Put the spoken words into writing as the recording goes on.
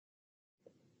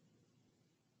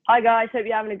Hi guys, hope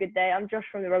you're having a good day. I'm Josh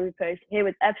from the Rugby Post, here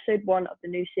with episode 1 of the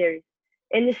new series.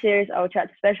 In this series, I will chat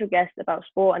to special guests about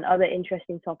sport and other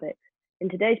interesting topics. In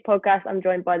today's podcast, I'm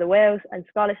joined by the Wales and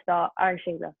Scarlet Star, Aaron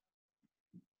Shingler.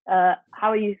 How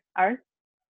are you, Aaron?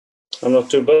 I'm not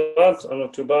too bad. I'm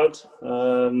not too bad.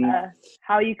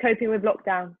 How are you coping with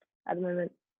lockdown at the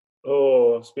moment?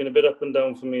 It's been a bit up and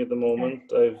down for me at the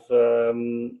moment. I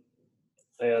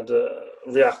had a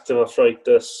reactive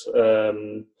arthritis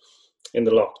in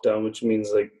the lockdown, which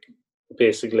means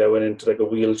basically I went into a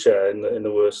wheelchair in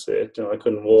the worst state. I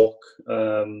couldn't walk,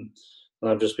 and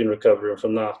I've just been recovering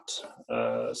from that.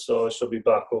 So I should be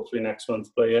back hopefully next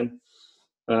month playing.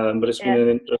 But it's been an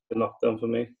interesting lockdown for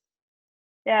me.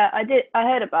 Yeah, I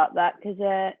heard about that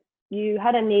because you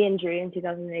had a knee injury in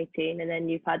 2018, and then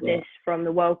you've had this from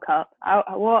the World Cup.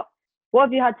 What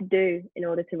have you had to do in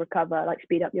order to recover,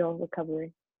 speed up your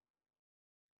recovery?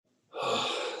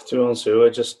 To be honest with you,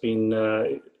 I've just been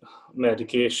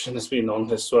medication has been on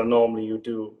this. So normally you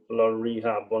do a lot of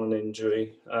rehab on an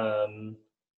injury.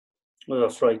 With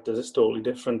arthritis, it's totally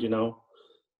different.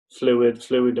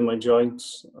 Fluid in my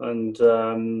joints, and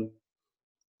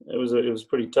it was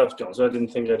pretty tough, John. So I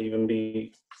didn't think I'd even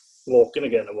be walking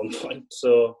again at one point.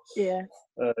 So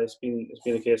it's been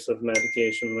a case of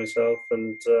medication for myself,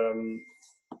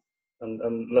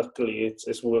 and luckily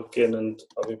it's working, and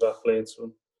I'll be back playing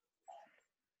soon.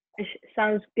 It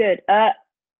sounds good. I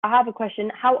have a question.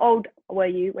 How old were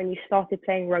you when you started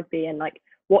playing rugby, and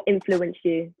what influenced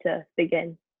you to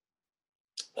begin?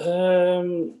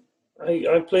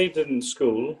 I played in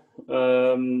school,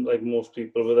 like most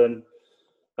people, but then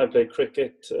I played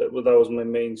cricket. That was my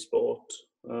main sport.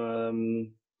 I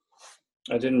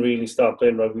didn't really start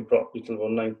playing rugby properly till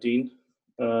about 19.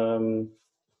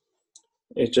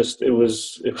 It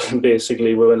was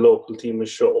basically when my local team was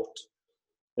short,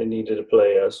 they needed a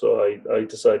player, so I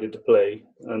decided to play.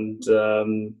 And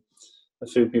a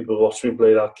few people watched me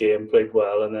play that game, played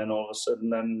well, and then all of a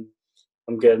sudden,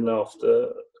 I'm getting off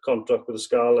the contract with the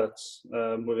Scarlets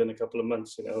within a couple of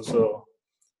months. So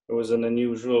it was an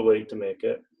unusual way to make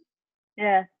it.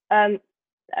 Yeah.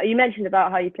 You mentioned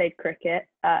about how you played cricket.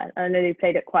 I know you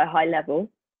played at quite a high level.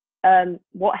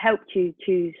 What helped you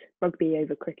choose rugby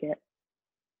over cricket?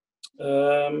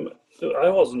 I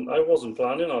wasn't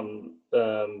planning on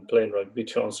playing rugby,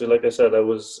 Chauncey. Like I said, I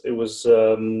was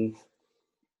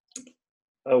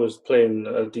playing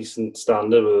a decent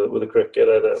standard with the cricket.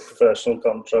 I had a professional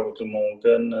contract with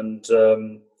Glamorgan, and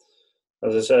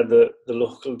as I said, the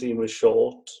local team was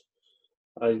short.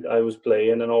 I was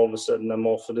playing, and all of a sudden I'm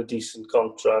offered a decent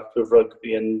contract with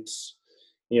rugby, and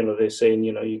they're saying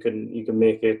you can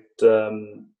make it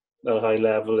at a high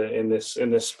level in this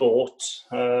sport.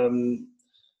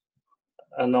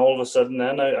 And all of a sudden,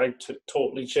 then I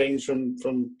totally changed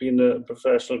from being a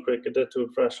professional cricketer to a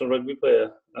professional rugby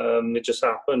player. It just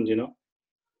happened,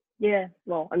 Yeah,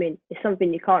 well, I mean, it's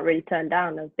something you can't really turn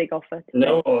down, a big offer to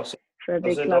No, play for a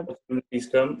big club. Opportunities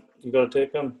come, you got to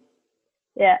take them.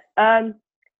 Yeah.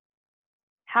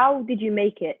 How did you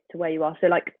make it to where you are? So,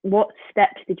 what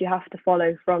steps did you have to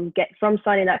follow from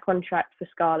signing that contract for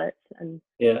Scarlets? And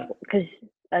because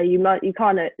you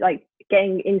can't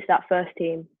getting into that first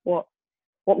team.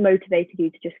 What motivated you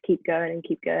to just keep going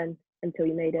until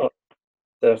you made it?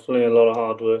 Definitely a lot of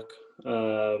hard work.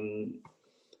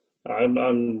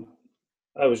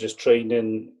 I was just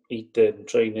training, eating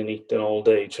all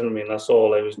day. Do you know what I mean? That's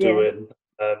all I was doing.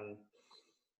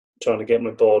 Trying to get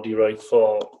my body right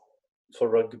for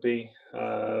rugby,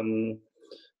 and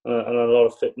a lot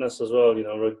of fitness as well.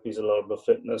 Rugby's a lot about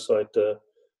fitness, so I had to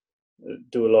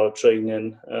do a lot of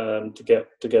training to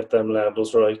get them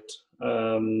levels right.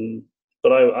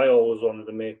 But I always wanted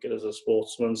to make it as a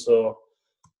sportsman, so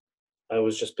I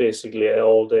was just basically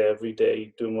all day, every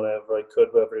day, doing whatever I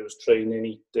could, whether it was training,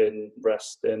 eating,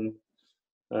 resting,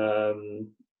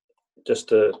 just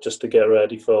to get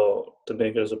ready to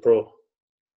make it as a pro.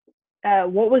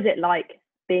 What was it like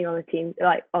being on the team,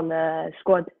 on the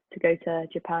squad to go to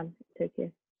Japan,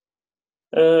 Tokyo?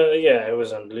 Yeah, it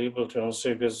was unbelievable, to be honest,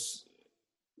 because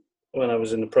when I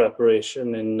was in the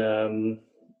preparation, and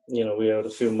we had a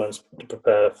few months to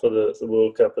prepare for the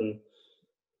World Cup, and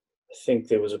I think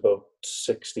there was about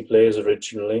 60 players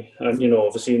originally, and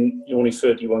obviously only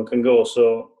 31 can go,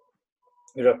 so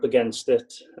you're up against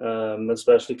it,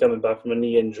 especially coming back from a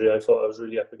knee injury. I thought I was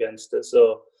really up against it,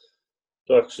 so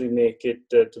to actually make it,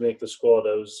 to make the squad,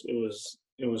 it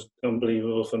was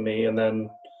unbelievable for me. And then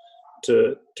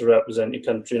to represent your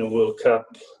country in a World Cup,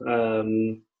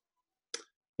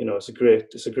 it's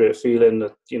a great feeling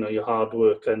that your hard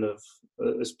work kind of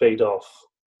is paid off.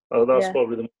 That's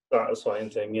probably the most satisfying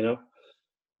thing.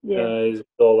 Yeah.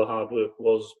 All the hard work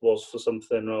was for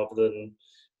something rather than,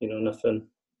 nothing.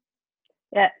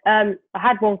 Yeah. I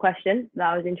had one question that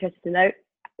I was interested to know.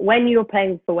 When you're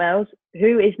playing for Wales,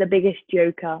 who is the biggest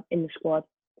joker in the squad?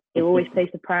 Who always plays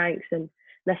the pranks and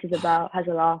messes about, has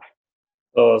a laugh?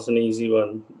 Oh, it's an easy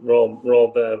one.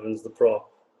 Rob Evans, the prop.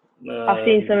 I've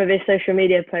seen some of his social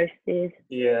media posts.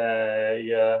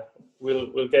 Yeah.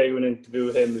 We'll get you an interview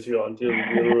with him if you want.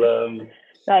 You'll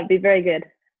That'd be very good.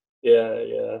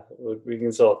 Yeah. We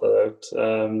can sort that out.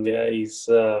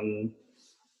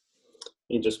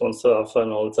 He just wants to have fun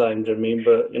all the time. Do you know what I mean?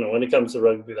 But when it comes to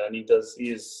rugby, then he takes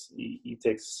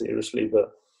it seriously.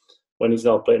 But when he's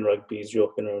not playing rugby, he's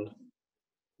joking around.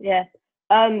 Yeah.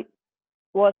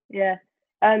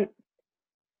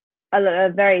 A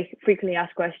very frequently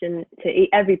asked question to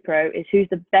every pro is, who's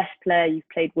the best player you've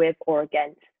played with or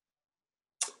against?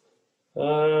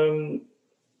 I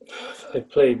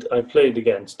played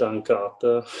against Dan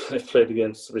Carter. I played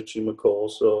against Richie McCaw.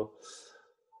 So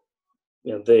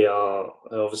they are.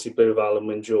 I obviously played with Alan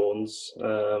Wyn-Jones.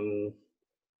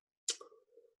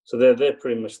 So they're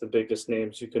pretty much the biggest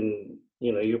names you can.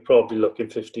 You're probably looking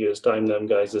 50 years time. Them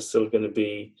guys are still going to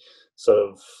be sort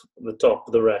of the top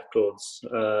of the records.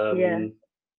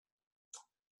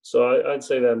 So I'd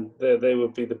say then they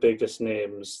would be the biggest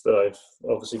names that I've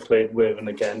obviously played with and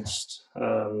against.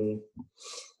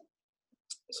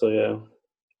 So yeah.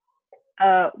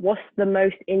 What's the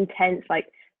most intense, like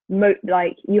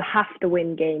you have to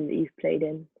win game that you've played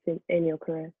in your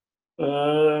career?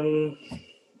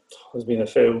 There's been a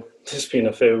few. I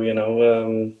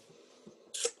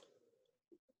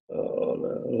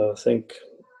think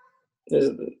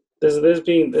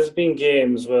there's been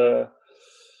games where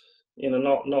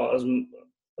not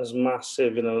as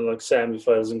massive, like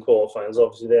semi-finals and quarterfinals.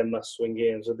 Obviously, they're must-win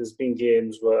games. But there's been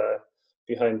games where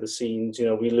behind the scenes,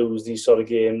 we lose these sort of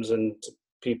games and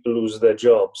people lose their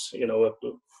jobs.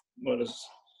 Whereas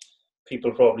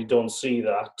people probably don't see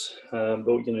that.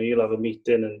 But you'll have a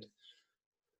meeting and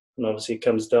obviously it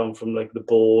comes down from like the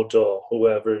board or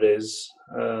whoever it is,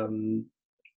 and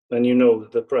that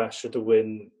the pressure to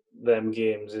win them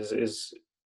games is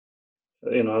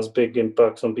has big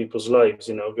impacts on people's lives,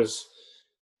 because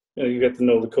you get to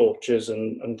know the coaches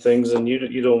and things, and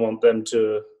you don't want them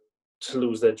to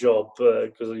lose their job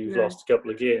because you've lost a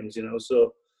couple of games,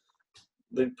 So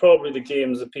probably the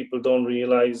games that people don't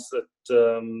realise that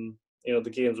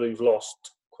the games where you've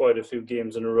lost quite a few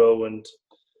games in a row and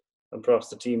perhaps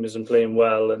the team isn't playing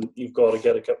well and you've got to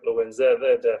get a couple of wins. They're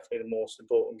definitely the most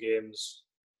important games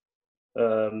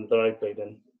that I played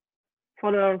in.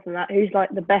 Following on from that, who's like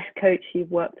the best coach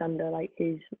you've worked under, like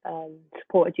who's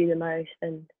supported you the most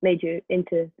and made you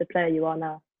into the player you are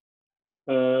now?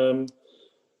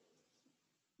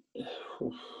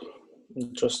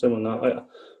 Interesting on that.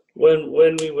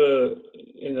 When we were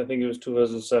in, I think it was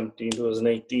 2017,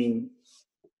 2018,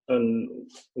 and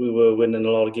we were winning a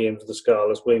lot of games with the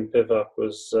Scarlets, Wayne Pivac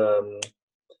was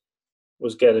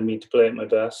getting me to play at my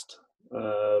best.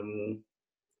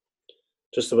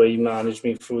 Just the way he managed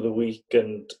me through the week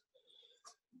and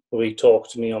the way he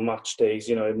talked to me on match days,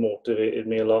 it motivated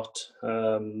me a lot.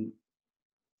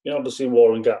 Obviously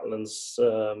Warren Gatland's,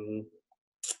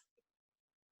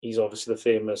 he's obviously the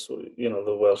famous,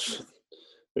 the Welsh,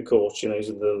 the coach. He's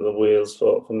in the Wales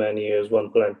for many years, won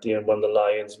plenty and won the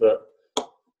Lions, but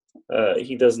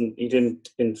he didn't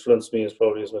influence me as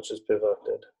much as Pivac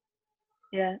did.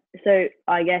 Yeah, so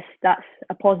I guess that's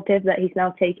a positive that he's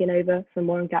now taken over from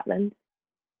Warren Gatland.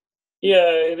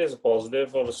 Yeah, it is a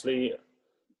positive. Obviously,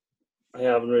 I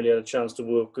haven't really had a chance to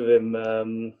work with him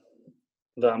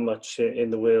that much in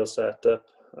the Wales setup.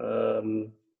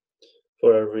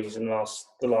 For a reason,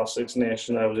 the last Six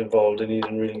Nations I was involved in, he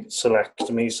didn't really select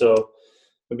me, so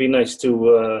it'd be nice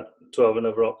to have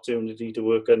another opportunity to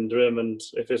work under him. And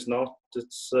if it's not,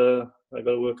 it's I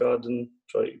got to work hard and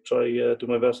try do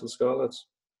my best with Scarlets.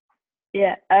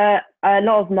 Yeah, a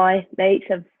lot of my mates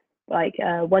have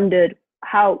wondered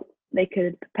how they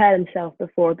could prepare themselves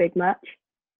before a big match.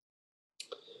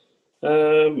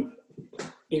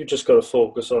 You just got to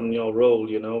focus on your role.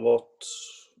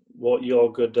 What you're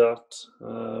good at,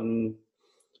 and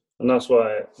that's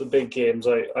why the big games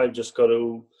I've just got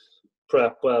to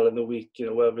prep well in the week.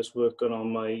 Whether it's working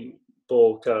on my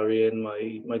ball carrying,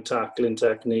 my tackling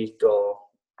technique, or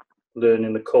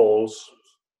learning the calls.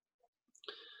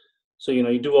 So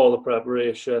you do all the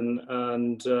preparation,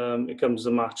 and it comes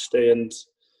to match day, and it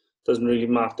doesn't really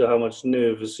matter how much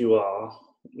nervous you are.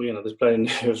 There's plenty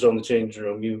of nerves on the changing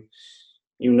room.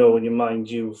 You know in your mind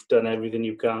you've done everything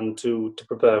you can to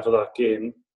prepare for that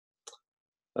game,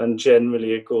 and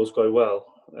generally it goes quite well.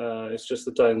 It's just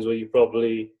the times where you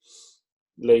probably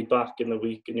laid back in the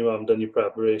week and you haven't done your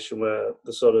preparation, where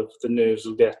the nerves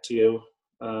will get to you,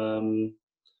 and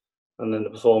then the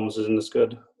performance isn't as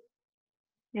good.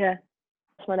 Yeah,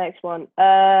 that's my next one.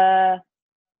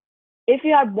 If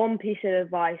you had one piece of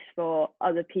advice for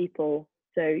other people,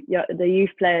 so the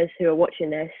youth players who are watching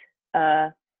this,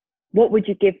 what would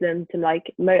you give them to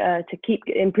keep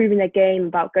improving their game,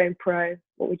 about going pro?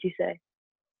 What would you say?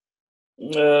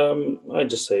 I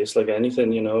just say it's like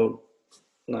anything,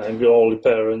 If all your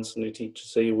parents and your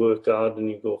teachers say you work hard and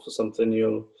you go for something,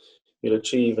 you'll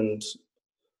achieve. And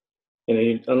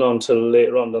and not until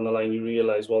later on down the line you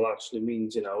realise what that actually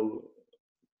means.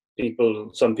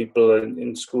 Some people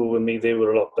in school with me, they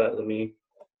were a lot better than me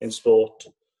in sport,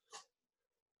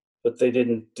 but they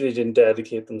didn't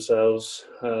dedicate themselves.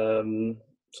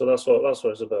 So that's what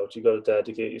it's about. You got to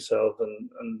dedicate yourself,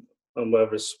 and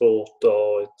whether it's sport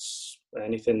or it's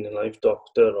anything in life,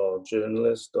 doctor or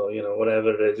journalist or whatever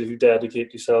it is, if you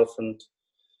dedicate yourself and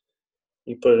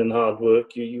you put in hard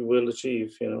work, you will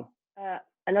achieve.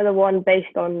 Another one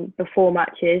based on before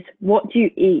matches. What do you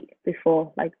eat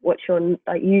before? Like, what's your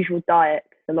usual diet?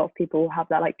 A lot of people have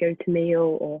that go-to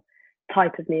meal or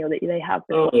type of meal that they have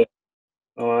before. Oh yeah.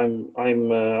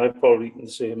 I've probably eaten the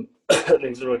same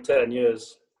things for 10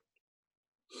 years.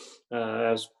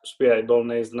 I was spaghetti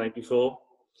bolognese the night before,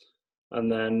 and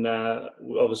then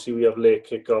obviously we have late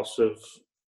kickoffs with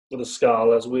the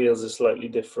Scarlets. Wales is slightly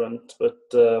different, but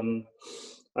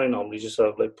I normally just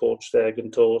have poached egg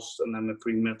and toast, and then my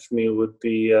pre-match meal would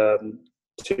be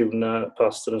tuna,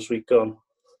 pasta, and sweet corn.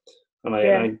 And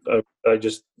I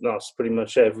just, that's pretty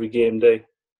much every game day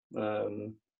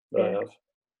that I have.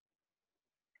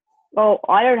 Well,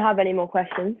 I don't have any more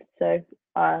questions, so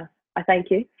I thank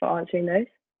you for answering those.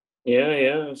 Yeah,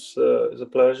 it's a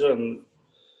pleasure, and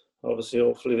obviously,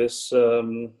 hopefully, this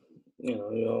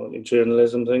your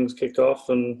journalism things kick off,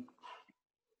 and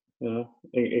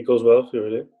it goes well for you,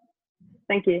 really.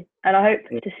 Thank you, and I hope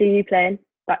to see you playing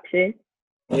back soon.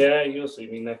 Yeah, you'll see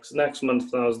me next month.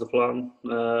 That was the plan.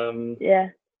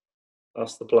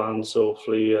 That's the plan. So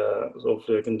hopefully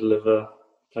I can deliver.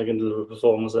 I can deliver a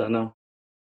performance there now.